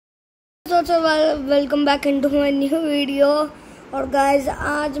Welcome back into my new video. और guys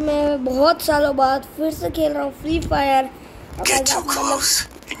आज मैं बहुत सालों बाद फिर से खेल रहा हूँ फ्री फायर। और गाइस आप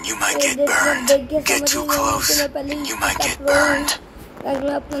देख के समझ नहीं कि मैं पहले ही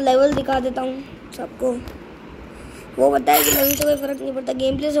मैं अपना लेवल दिखा देता हूँ सबको। वो बताया कि लेवल से कोई फर्क नहीं पड़ता,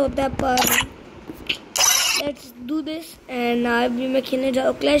 गेम प्ले से होता है। पर लेट्स डू दिस। एंड अभी मैं खेलने जा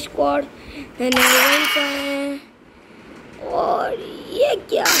रहा हूँ क्लैश स्क्वाड एंड इवेंट्स हैं। और ये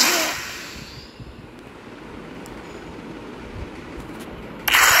क्या है?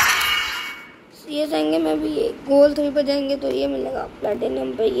 ये जाएंगे में भी गोल 3 पे जाएंगे तो ये मिलेगा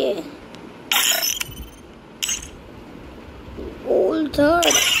प्लैटिनम पे। ये गोल 3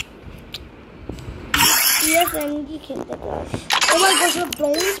 CSN की खेलते क्लैश। ओ माय गॉड, मैं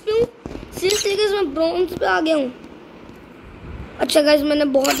ब्रॉन्ज पे हूँ। सीरियसली गाइस मैं ब्रॉन्ज पे आ गया हूँ। अच्छा गाइस मैंने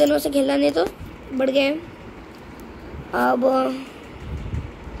बहुत दिनों से खेला नहीं तो बढ़ गए। अब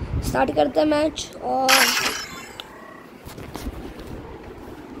स्टार्ट करते हैं मैच। और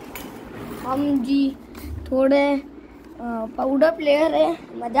हम जी थोड़े पाउडर प्लेयर है,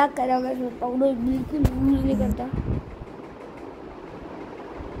 मजाक कर रहा होगा, पाउडर बिल्कुल यूज नहीं करता।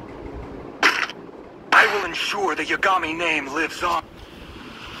 I will ensure the Yagami name lives on.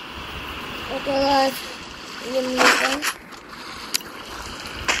 Okay guys, ये मिलेगा।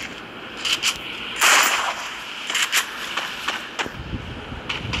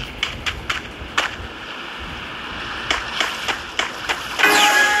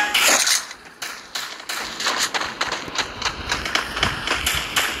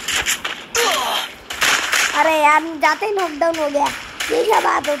 अरे यार जाते ही नॉकडाउन हो गया, ये क्या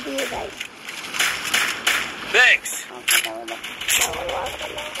बात होती है गाइस। Thanks.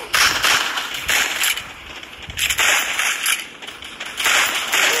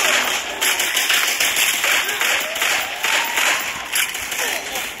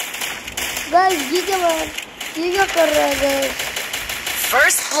 गाइस ये क्या कर रहे हैं गाइस?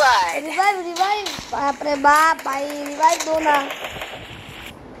 First blood. रिवाइव बाप रे बाप भाई, रिवाइव दो ना।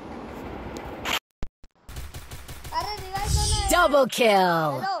 अरे रिवाइव दो ना। Double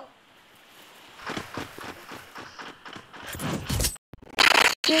kill. Hello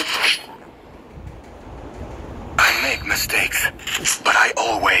I make mistakes, but I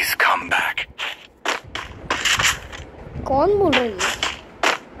always come back. कौन बोल रही है?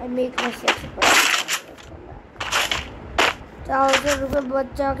 I make mistakes. ₹400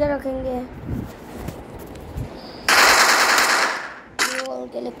 बचा के रखेंगे गोल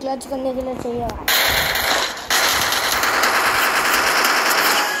के लिए, क्लच करने के लिए चाहिए।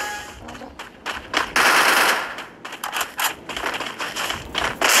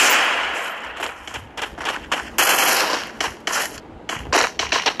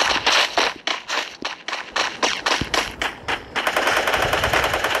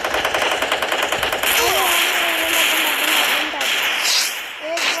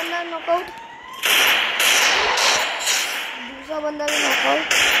 दूसरा बंदा भी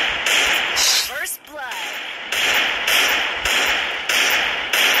knockout. First blood.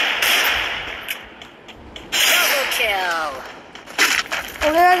 Double kill.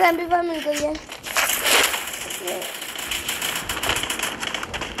 MP5 मिल गई है।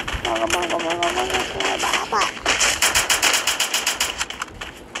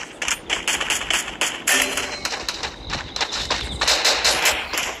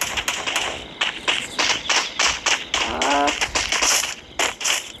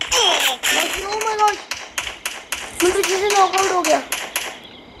 मुझे किसी नॉकआउट हो गया।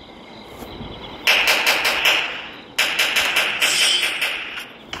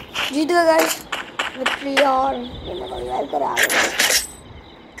 जीत गए गाइस, विक्ट्री। और ये मैं रिवाइव करा गया।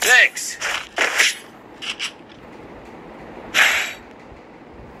 Thanks.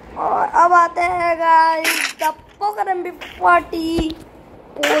 और अब आते हैं गाइस टप्पो का MP40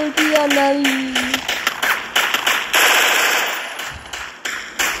 पोल की अनल।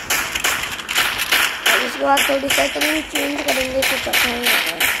 इसके बाद थोड़ी सेटिंग चेंज करेंगे कुछ अच्छा नहीं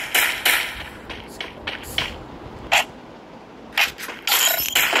होगा।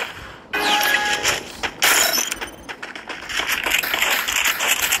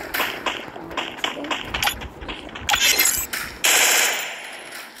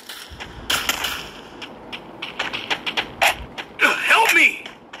 Help me.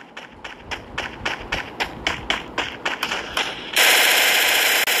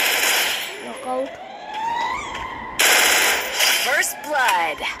 Knockout. First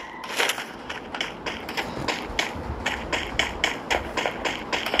blood.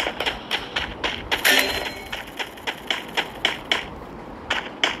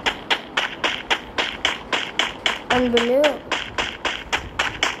 Unbelievable.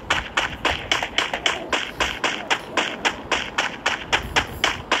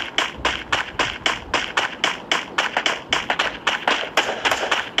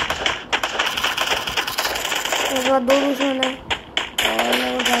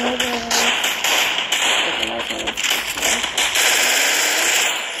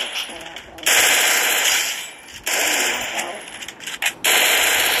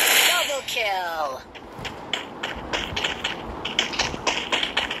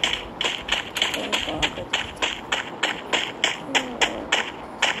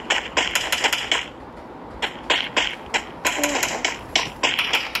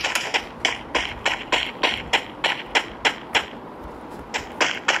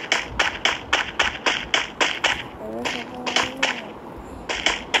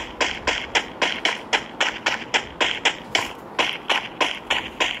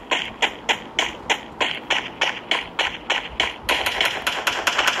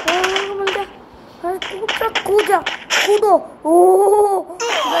 कूदो। ओह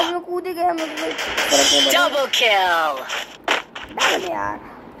मैं कूद गया, मेरे को Double kill. यार।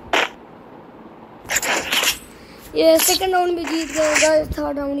 ये सेकंड राउंड में जीत गए गाइस,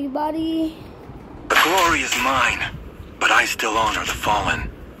 थर्ड राउंड की बारी। The glory is mine, but I still honor the fallen.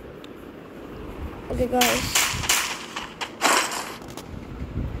 Okay guys.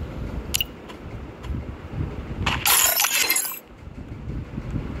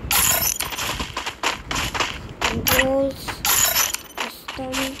 Controls.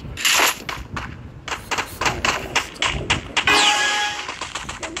 System.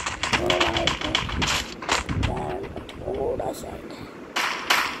 थोड़ा सा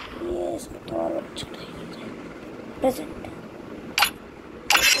ये इसको थोड़ा प्रेजेंट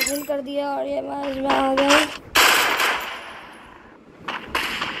कर दिया और ये मैच में आ गया।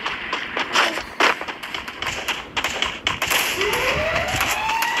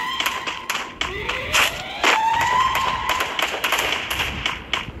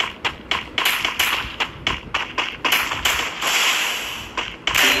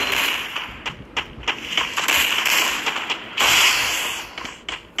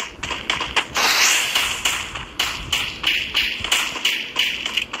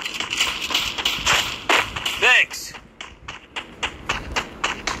 Thanks.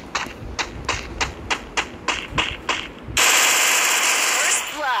 First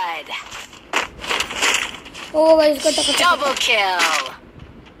blood. ओ भाई इसको टक्कर Double kill.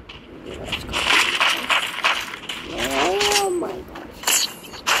 Oh my god.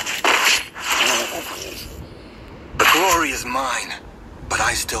 The glory is mine, but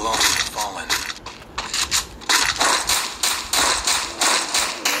I still honor the fallen.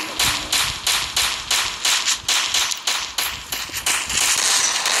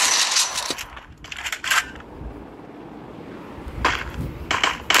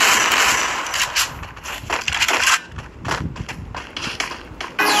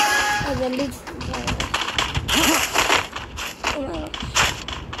 जल्दी तो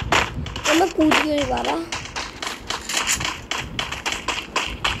मैं कूद क्यों नहीं पा रहा।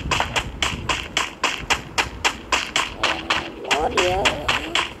 और यार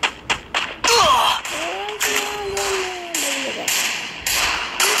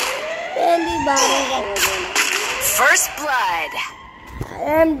पहली बार First blood. I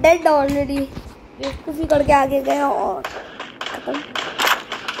am dead already. बेवकूफी करके आगे गया और खत्म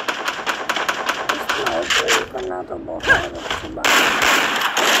करना तो बहुत अच्छी बात है।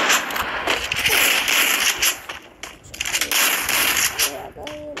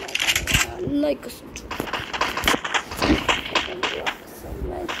 Like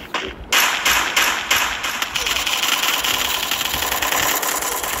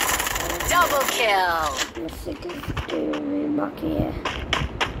Double kill. बाकी है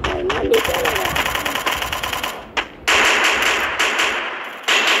और मैं निकल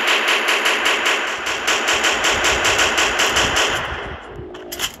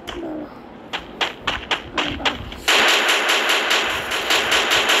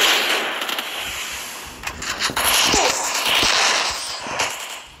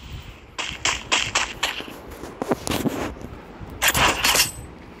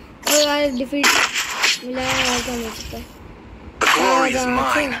defeat मिला है और क्या मिल सकता है। The glory is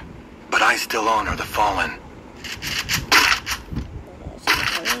mine, but I still honor the fallen.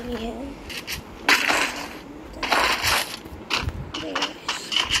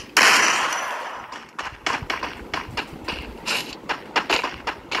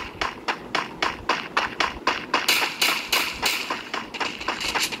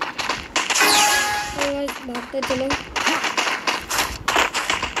 भागते चलो।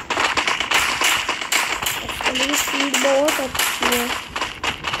 स्पीड बहुत अच्छी है,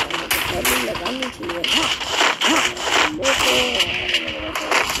 मुझे लगानी चाहिए।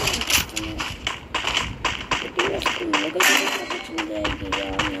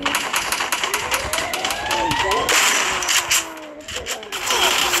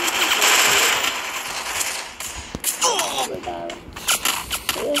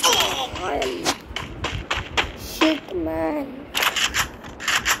 Shit man.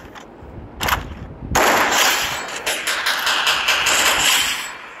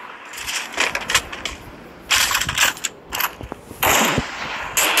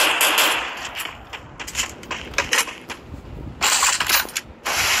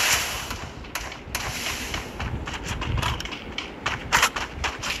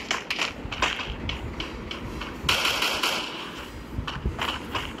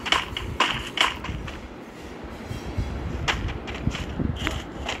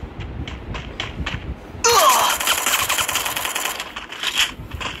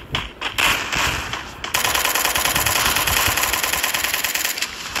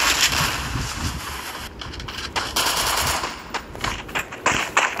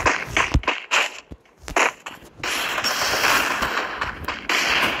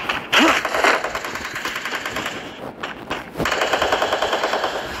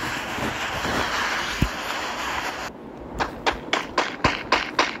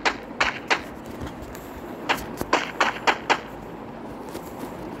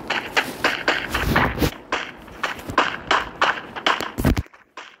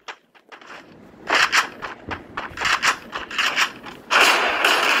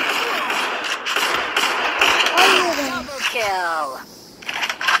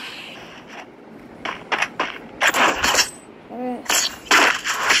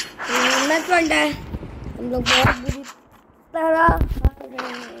 पॉइंट है। हम लोग बहुत बुरी तरह हार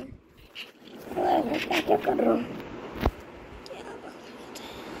रहे हैं। मैं क्या कर रहा हूँ?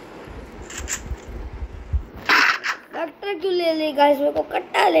 वेक्टर क्यों ले ली गाइस? मेरे को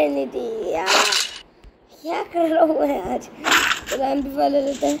कट्टा लेनी थी यार। क्या कर रहा हूँ मैं आज? तो MP5 ले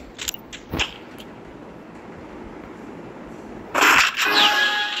लेते हैं।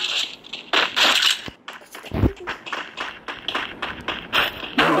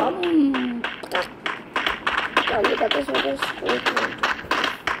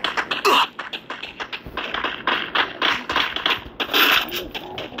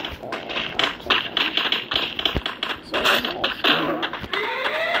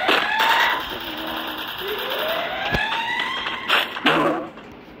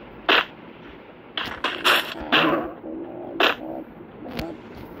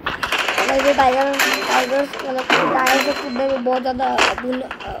 टाइगर्स मतलब टायर से कूदने में बहुत ज़्यादा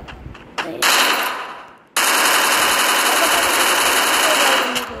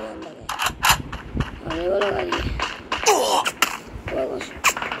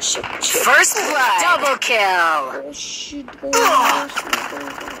First blood. Double kill. Oh shit,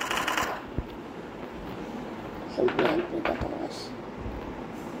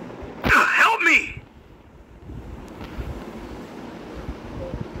 Help me!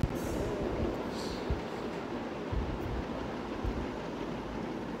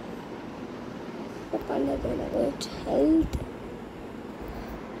 Health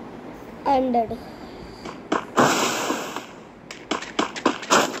ended.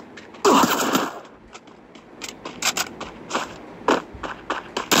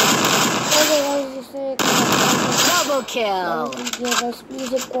 Double kill. बस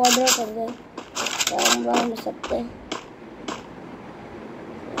प्लीज एक क्वाड्रा कर दे, हम रन सकते हैं।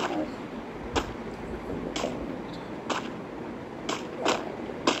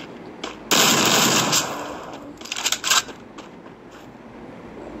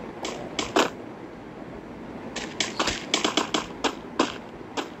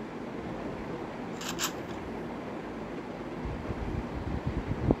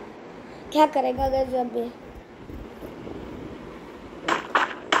 क्या करेगा अगर जब भी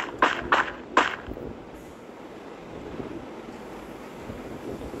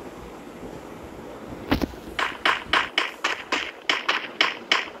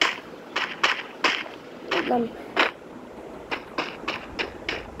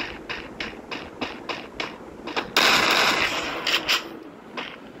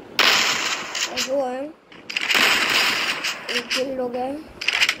जो है एक किल हो गया।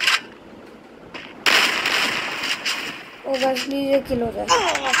 गाइस प्लीज एक किल हो जाए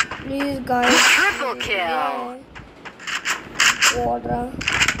please guys. Triple kill. Quadra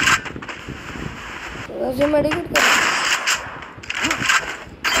वैसे मेडिकेट कर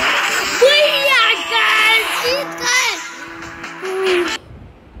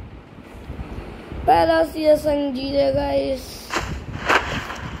पहला सीएसएन जीते गाइस।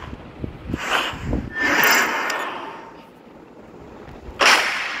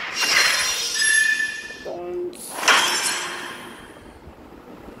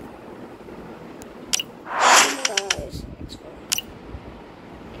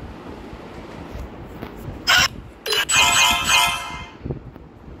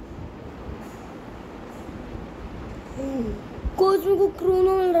 कोच में को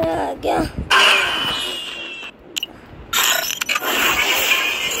क्रोनो मिल रहा है क्या?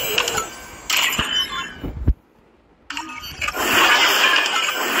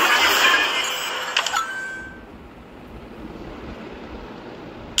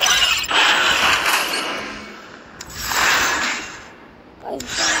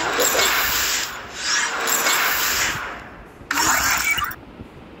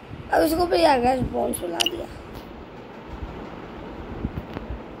 अब इसको भी आ गया, बॉल सुला दिया।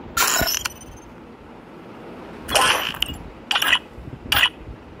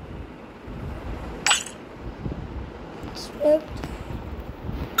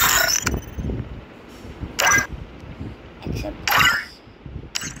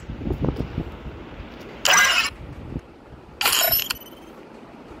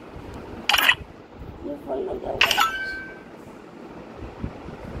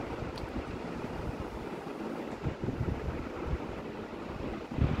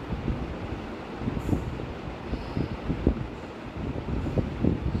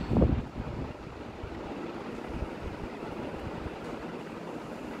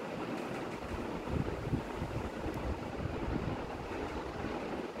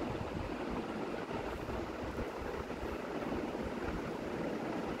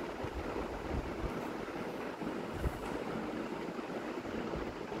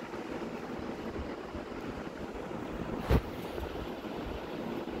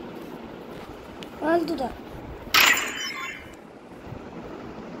 फालतू था।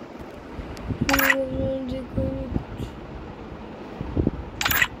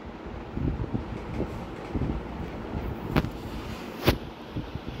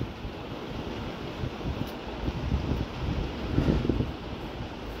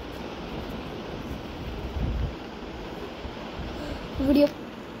 Video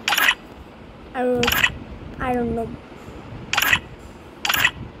I don't know.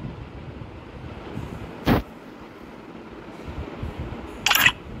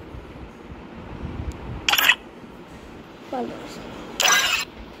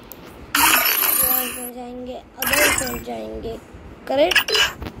 जाएंगे अगर जाएंगे करेक्ट।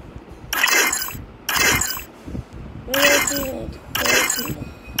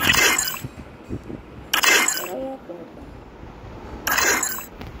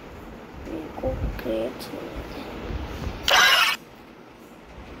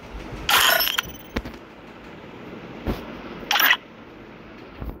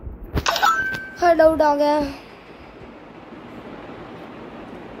 हर डाउट आ गया।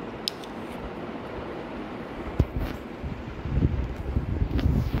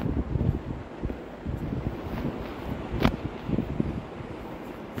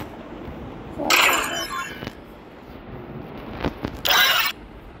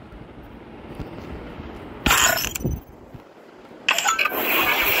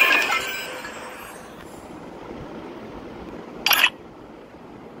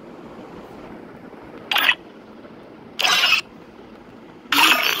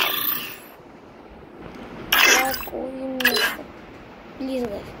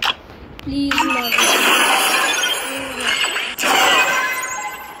 प्लीज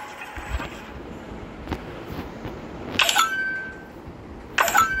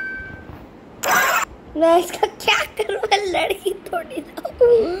मैं इसका क्या करूँ, लड़की थोड़ी ना।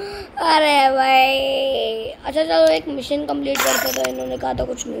 अरे भाई अच्छा चलो एक मिशन कंप्लीट करते। तो इन्होंने कहा था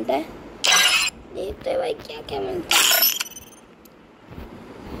कुछ मिलता है, देखते भाई क्या क्या मिलता है।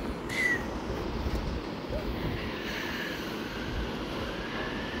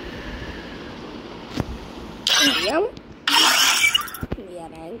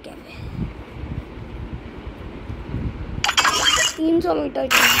 रैंक है 300 मीटर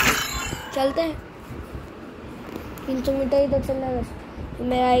चलते हैं। 300 मीटर इधर चलना है बस।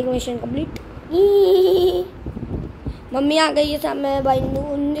 मेरा एक मिशन कंप्लीट। मम्मी आ गई है सामने भाई।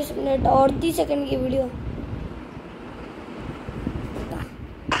 19 मिनट और 30 सेकंड की video.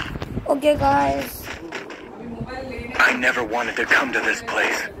 Okay guys, I never wanted to come to this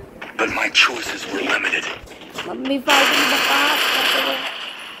place, but my choices were limited. Mummy फालतू की बकवास करते हो।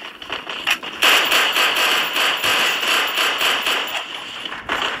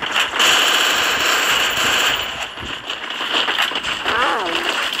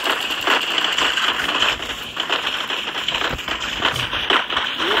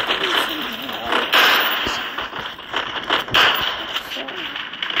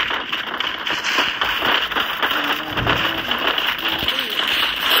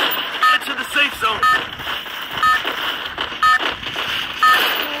 To the safe zone.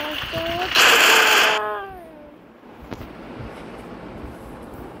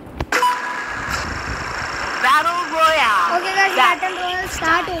 Battle Royale. Okay guys, battle royal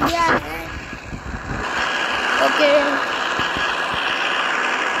start हो गया है। Okay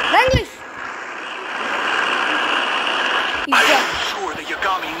English. I am sure the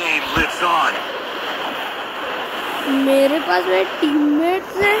Yagami name lives on. मेरे पास मेरे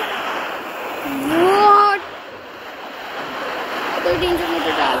टीममेट्स हैं। व्हाट तो 300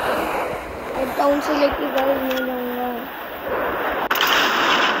 मीटर डालते हैं। टाउन से लेके घर नहीं जाऊंगा।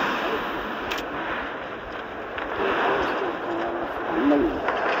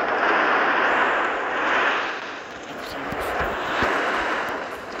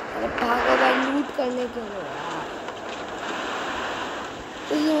 अरे भागो भाई लूट करने के लिए यार।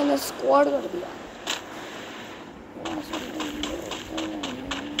 इसलिए मैंने स्क्वाड कर दिया।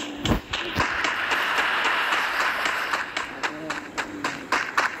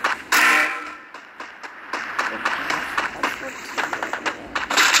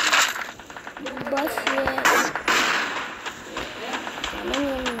 बस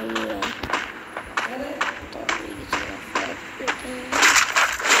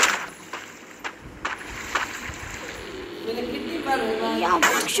या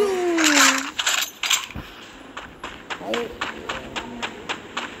बख्शू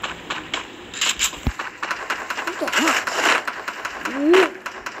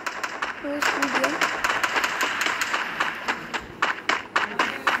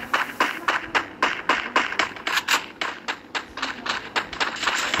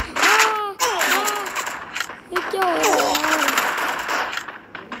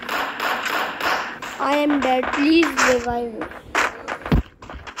I am dead. Please revive me.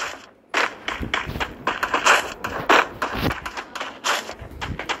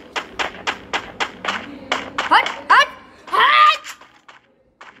 Hut! Hut! Hut!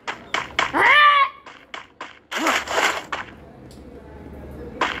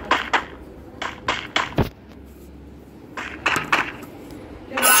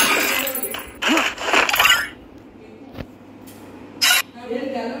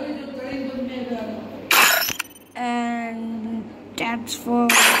 And that's for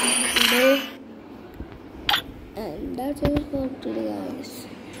today. And that is for today, guys.